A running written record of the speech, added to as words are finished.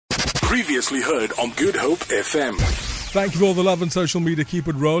Previously heard on Good Hope FM. Thank you for all the love on social media. Keep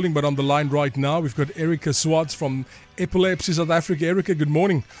it rolling. But on the line right now, we've got Erica Swartz from Epilepsy South Africa. Erica, good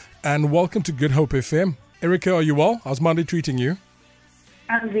morning and welcome to Good Hope FM. Erica, are you well? How's Monday treating you?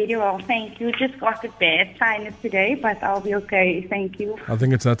 I'm very well, thank you. Just got a bad sinus today, but I'll be okay, thank you. I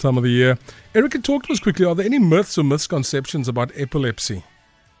think it's that time of the year. Erica, talk to us quickly. Are there any myths or misconceptions about epilepsy?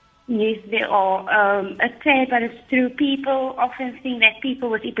 Yes, there are. It's sad, but it's true. People often think that people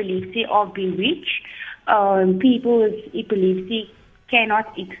with epilepsy are bewitched. People with epilepsy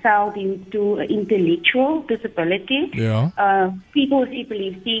cannot excel due to intellectual disability. Yeah. People with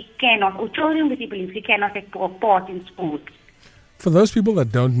epilepsy cannot, or children with epilepsy cannot take part in sports. For those people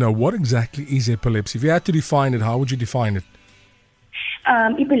that don't know, what exactly is epilepsy? If you had to define it, how would you define it?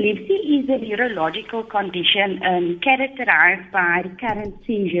 Epilepsy is a neurological condition characterized by recurrent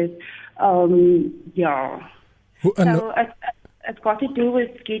seizures. It's got to do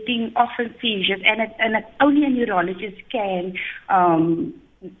with getting often seizures, and only a neurologist can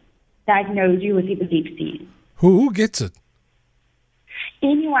diagnose you with epilepsy. Who gets it?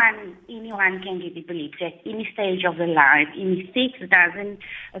 Anyone can get epilepsy at any stage of their life. Any sex,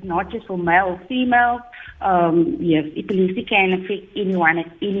 it's not just for male or female. Yes, epilepsy can affect anyone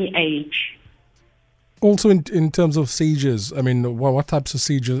at any age. Also, in terms of seizures, I mean, what types of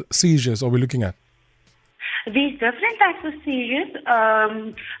seizures are we looking at? There's different types of seizures.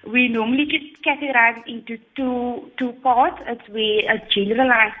 We normally just categorize into two parts. It's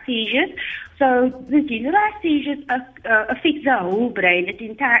generalized seizures. So the generalized seizures affect the whole brain. It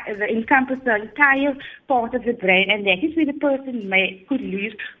encompasses the entire part of the brain, and that is where the person could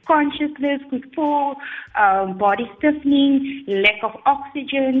lose consciousness, could fall, body stiffening, lack of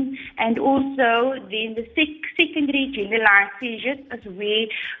oxygen, and also then the secondary generalized seizures is where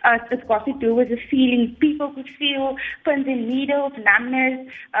it's got to do with the feeling. People could feel pins and needles, numbness.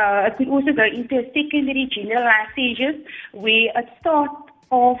 It could also go into secondary generalized seizures where it starts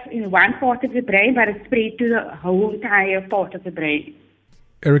off in one part of the brain, but it's spread to the whole entire part of the brain.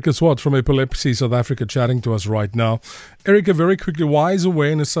 Erica Swartz from Epilepsy South Africa chatting to us right now. Erica, very quickly, why is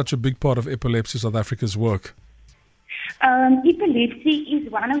awareness such a big part of Epilepsy South Africa's work? Epilepsy is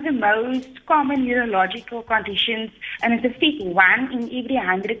one of the most common neurological conditions, and it affects 1 in every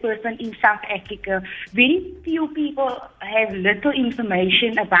 100 persons in South Africa. Very few people have little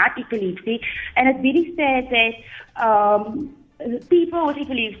information about epilepsy, and it's very sad that people with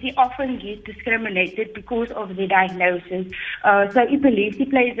epilepsy often get discriminated because of the diagnosis. So epilepsy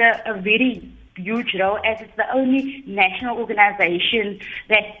plays a very huge role, as it's the only national organization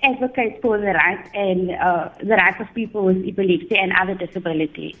that advocates for the rights and the rights of people with epilepsy and other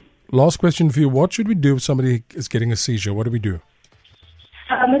disabilities. Last question for you. What should we do if somebody is getting a seizure? What do we do?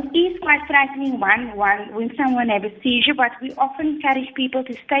 It is quite frightening when someone has a seizure, but we often encourage people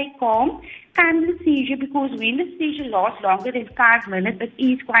to stay calm, calm the seizure, because when the seizure lasts longer than 5 minutes, it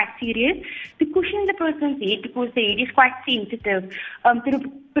is quite serious. To cushion the person's head, because the head is quite sensitive, to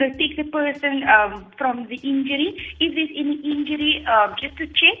protect the person from the injury. If there's any injury, just to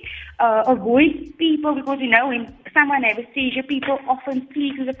check, avoid people, because when someone has a seizure, people often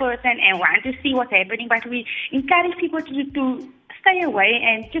flee to the person and want to see what's happening, but we encourage people to stay away,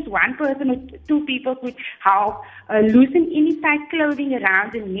 and just one person or two people could help. Loosen any tight clothing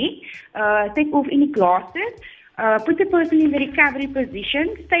around the neck, take off any glasses, put the person in the recovery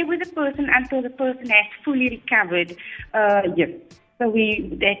position, stay with the person until the person has fully recovered. Yes. So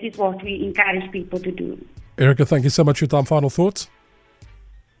that is what we encourage people to do. Erica, thank you so much for your time. Final thoughts?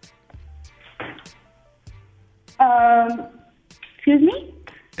 Excuse me?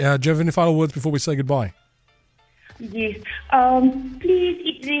 Do you have any final words before we say goodbye? Yes. Please,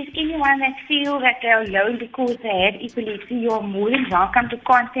 if there's anyone that feels that they're alone because they have epilepsy, you're more than welcome to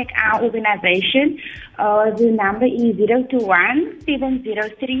contact our organization. The number is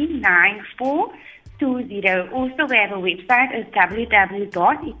 021-703-9420. Also, we have a website, it's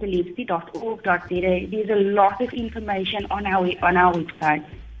www.epilepsy.org.za. There's a lot of information on our website.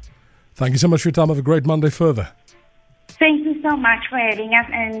 Thank you so much for your time. Have a great Monday further. Thank you so much for having us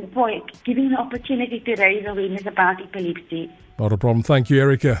and for giving the opportunity to raise awareness about epilepsy. Not a problem. Thank you,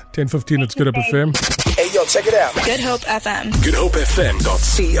 Erica. 10:15 at Good Hope FM. Hey, yo, check it out. Good Hope FM.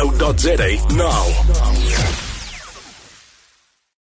 GoodHopeFM.co.za now.